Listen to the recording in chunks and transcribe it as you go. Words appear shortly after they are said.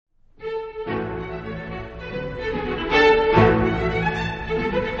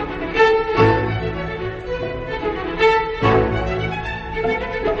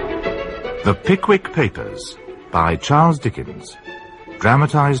The Pickwick Papers by Charles Dickens.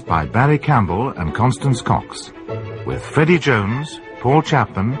 Dramatised by Barry Campbell and Constance Cox. With Freddie Jones, Paul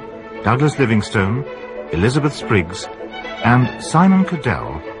Chapman, Douglas Livingstone, Elizabeth Spriggs, and Simon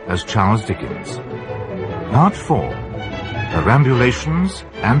Cadell as Charles Dickens. Part 4. Perambulations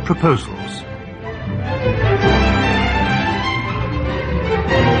and Proposals.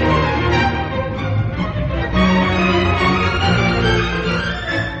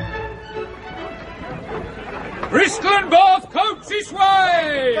 Bristol and Bath, coach this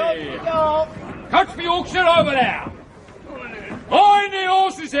way! Coach for Yorkshire over there! Mind the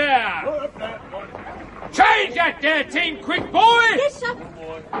horses here! Change that there team quick, boy! Yes, sir.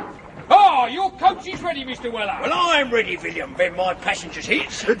 Oh, your coach is ready, Mr. Weller. Well, I'm ready, William, when my passengers hit.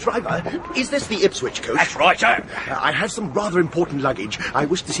 Driver, is this the Ipswich coach? That's right, sir. I have some rather important luggage. I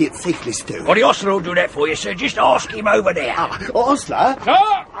wish to see it safely stowed. Well, the ostler will do that for you, sir. Just ask him over there. Ostler? Sir?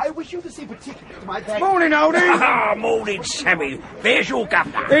 I wish you to see particularly to my bag. Morning, oldie. Ah, morning, Sammy. There's your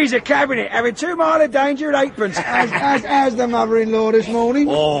governor. He's a cabinet, having 2 mile of danger at eightpence. As the mother-in-law this morning.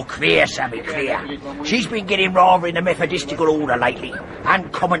 Oh, clear, Sammy, clear. She's been getting rather in the Methodistical order lately.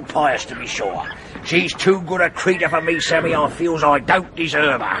 Uncommon pious, to be sure. She's too good a creature for me, Sammy. I feels I don't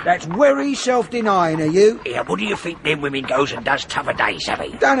deserve her. That's very self-denying of you. Yeah, what do you think them women goes and does t'other day,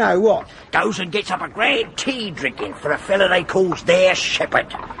 Sammy? Dunno what. Goes and gets up a grand tea drinking for a fella they calls their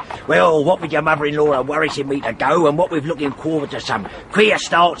shepherd. Well, what with your mother-in-law a worrying me to go, and what with looking forward to some queer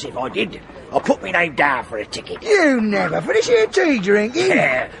starts if I did, I'll put my name down for a ticket. You never finish your tea drinking.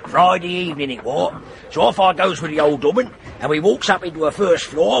 Yeah, Friday evening it was. So off I goes with the old woman, and we walks up into a first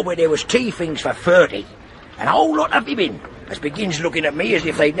floor where there was tea things for 30. And a whole lot of women as begins looking at me as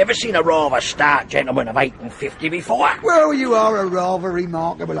if they'd never seen a rather stout gentleman of 8 and 50 before. Well, you are a rather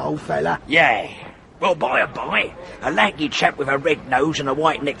remarkable old fella. Yeah. Well, by and by, a lanky chap with a red nose and a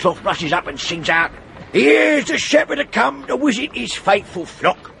white neckcloth rushes up and sings out, "Here's the shepherd to come to visit his faithful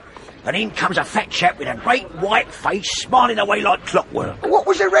flock." And in comes a fat chap with a great white face, smiling away like clockwork. What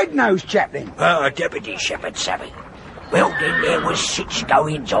was the red-nosed chap then? A deputy shepherd, Sammy. Well, then there was 6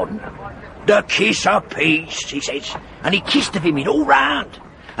 goings on. "The kiss of peace," he says, and he kissed of him in all round.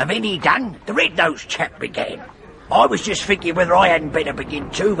 And when he done, the red-nosed chap began. I was just thinking whether I hadn't better begin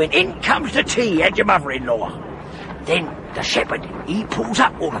too, when in comes the tea and your mother-in-law. Then the shepherd, he pulls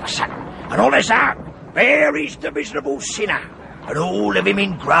up all of a sudden, and hollers out, "There is the miserable sinner." And all of him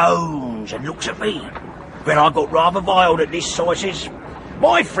in groans and looks at me. When I got rather wild at this, so I says,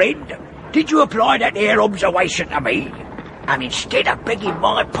 "My friend, did you apply that there observation to me?" And instead of begging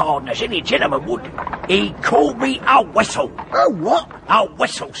my pardon as any gentleman would, he called me a whistle. A what? A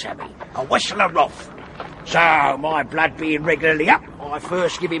whistle, Sammy. A whistle of wrath. So, my blood being regularly up, I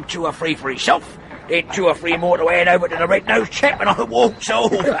first give him 2 or 3 for himself, then 2 or 3 more to hand over to the red-nosed chap, and I walks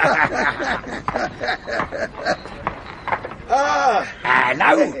off.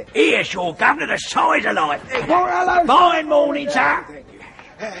 Hello, here's your governor, the size of life. Well, hello. Fine morning, sir.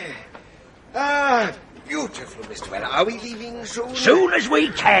 Beautiful, Mr. Weller. Are we leaving soon? Soon as we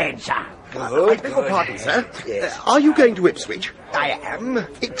can, sir. I beg your pardon, sir. Are you going to Ipswich? I am.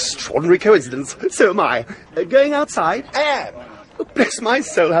 Extraordinary coincidence. So am I. Going outside? I am. Bless my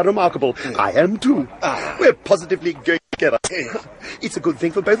soul, how remarkable. I am too. We're positively going together. It's a good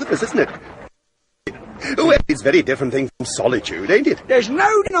thing for both of us, isn't it? Well, it's a very different thing from solitude, ain't it? There's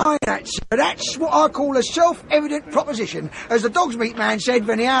no denying that, sir. That's what I call a self-evident proposition, as the dog's meat man said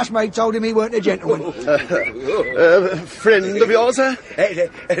when the housemaid told him he weren't a gentleman. Friend of yours, sir?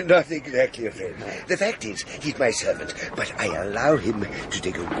 Not exactly a friend. The fact is, he's my servant, but I allow him to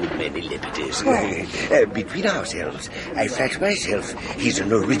take a good many liberties. Between ourselves, I flatter myself he's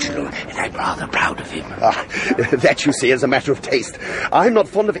an original, and I'm rather proud of him. That, you see, is a matter of taste. I'm not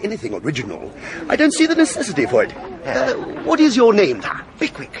fond of anything original. I don't see the necessity for it. What is your name, sir?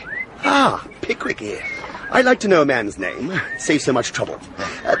 Pickwick. Ah, Pickwick. Yeah. I like to know a man's name. Saves so much trouble.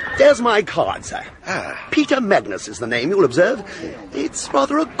 There's my card, sir. Peter Magnus is the name, you'll observe. It's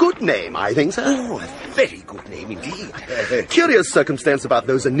rather a good name, I think, sir. Oh, a very good name indeed. Curious circumstance about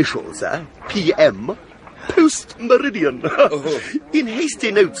those initials, sir. PM. Post-meridian. In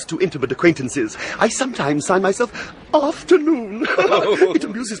hasty notes to intimate acquaintances, I sometimes sign myself Afternoon. It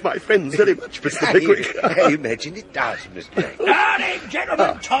amuses my friends very much, Mr. Pickwick. I imagine it does, Mr. Now then,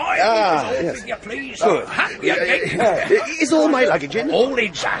 gentlemen, time is if you please. Happy again. Is all my luggage in? All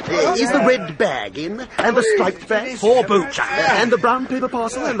in, sir. Is the red bag in? And the striped bag? 4 boots, sir. And the brown paper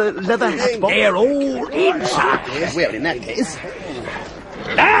parcel and the leather hat box? They're all in, sir. Well, in that case...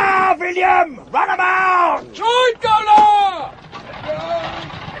 Now, William, run about! Join, Governor!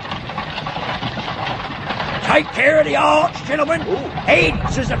 Take care of the arch, gentlemen.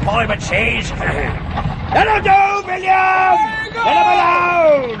 Heads, as the pilot says. That'll do, William! Let him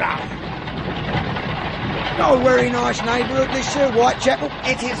alone! Not a very nice neighbourhood, this, sir, Whitechapel.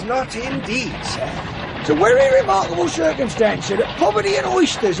 It is not indeed, sir. It's a very remarkable circumstance, sir, that poverty and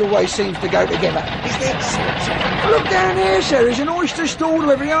oysters always seems to go together. Is that so, sir? Look down here, sir. There's an oyster stall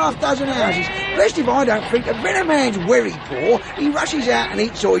to every half-dozen houses. Blessed if I don't think that when a man's very poor, he rushes out and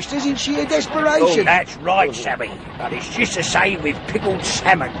eats oysters in sheer Oh, desperation. that's right, Sammy. But it's just the same with pickled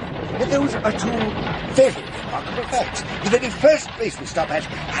salmon. Those are two very remarkable facts. The very first place we stop at,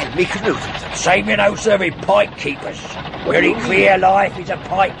 I'll make a note of them. Same, you know, sir, with pike keepers. Very queer life is a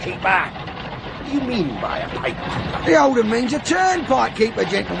pike keeper. What do you mean by a pipe? The older means a turnpike keeper,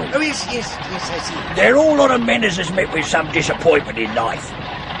 gentlemen. Oh, yes, I see. They're all lot of men as has met with some disappointment in life.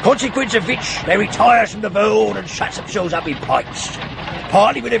 Consequence of which, they retires from the world and shuts themselves up in pipes.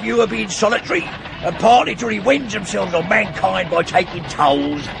 Partly with a view of being solitary, and partly to revenge themselves on mankind by taking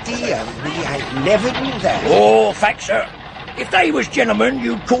tolls. Dear me, I never knew that. Oh, fact, sir. If they was gentlemen,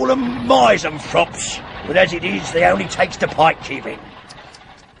 you'd call them misanthropes. But as it is, they only takes to pike keeping.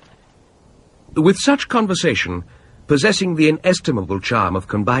 With such conversation, possessing the inestimable charm of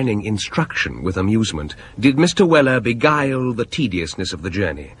combining instruction with amusement, did Mr. Weller beguile the tediousness of the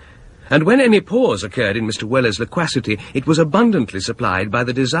journey. And when any pause occurred in Mr. Weller's loquacity, it was abundantly supplied by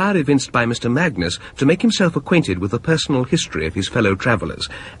the desire evinced by Mr. Magnus to make himself acquainted with the personal history of his fellow travellers,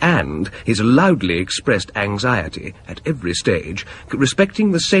 and his loudly expressed anxiety at every stage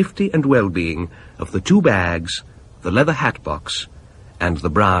respecting the safety and well-being of the 2 bags, the leather hat box, and the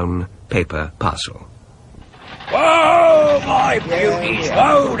brown paper parcel. Whoa, my beauties,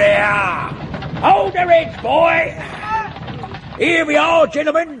 whoa there! Hold your heads, boy! Here we are,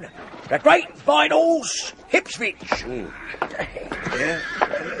 gentlemen. The great fine horse, Ipswich.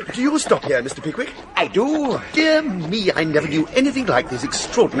 Do you stop here, Mr. Pickwick? I do. Dear me, I never knew anything like these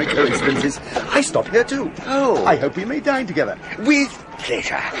extraordinary coincidences. I stop here too. Oh. I hope we may dine together. With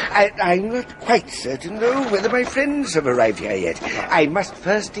pleasure. I'm not quite certain, though, whether my friends have arrived here yet. I must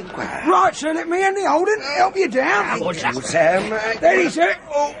first inquire. Right, sir, let me and the Holden help you down. Thank you, Sam. There, sir.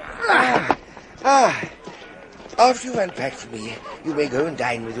 After you've unpacked for me, you may go and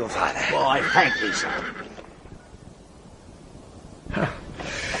dine with your father. Why, thank you, sir.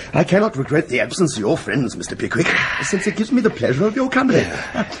 I cannot regret the absence of your friends, Mr. Pickwick, since it gives me the pleasure of your company.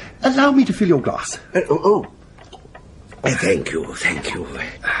 Allow me to fill your glass. Thank you.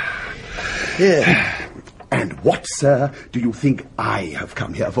 Yeah. And what, sir, do you think I have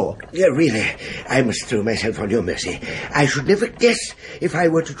come here for? Yeah, really, I must throw myself on your mercy. I should never guess if I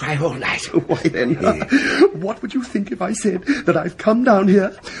were to try all night. Why then, what would you think if I said that I've come down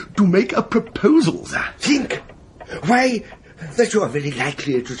here to make a proposal, sir? Think? Why, that you are very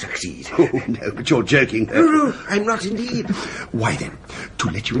likely to succeed. Oh, no, but you're joking. No, I'm not indeed. Why then, to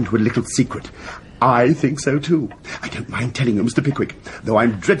let you into a little secret, I think so too. I don't mind telling you, Mr. Pickwick, though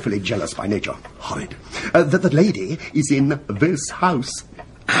I'm dreadfully jealous by nature. Horrid. That the lady is in this house.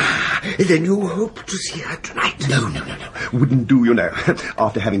 Then you hope to see her tonight? No. Wouldn't do, you know,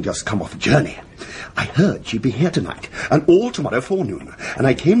 after having just come off a journey. I heard she'd be here tonight, and all tomorrow forenoon, and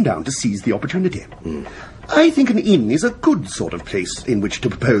I came down to seize the opportunity. I think an inn is a good sort of place in which to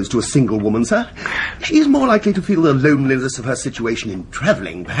propose to a single woman, sir. She is more likely to feel the loneliness of her situation in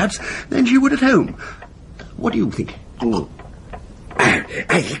travelling, perhaps, than she would at home. What do you think?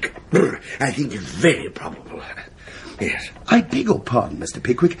 I think it's very probable. Yes. I beg your pardon, Mr.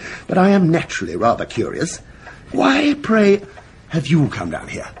 Pickwick, but I am naturally rather curious. Why, pray, have you come down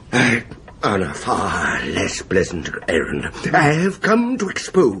here? On a far less pleasant errand. I have come to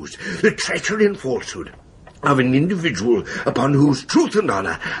expose the treachery and falsehood of an individual upon whose truth and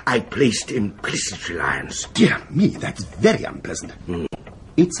honour I placed implicit reliance. Dear me, that's very unpleasant.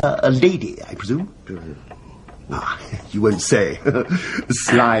 It's a lady, I presume? You won't say.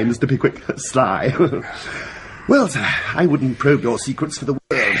 Sly, Mr. Pickwick, sly. Well, sir, I wouldn't probe your secrets for the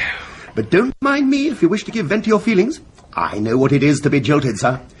world. But don't mind me if you wish to give vent to your feelings. I know what it is to be jilted,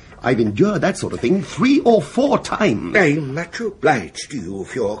 sir. I've endured that sort of thing 3 or 4 times. I'm much obliged to you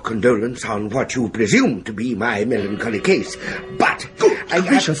for your condolence on what you presume to be my melancholy case. But... Good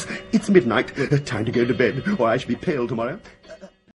gracious, it's midnight. Time to go to bed, or I shall be pale tomorrow.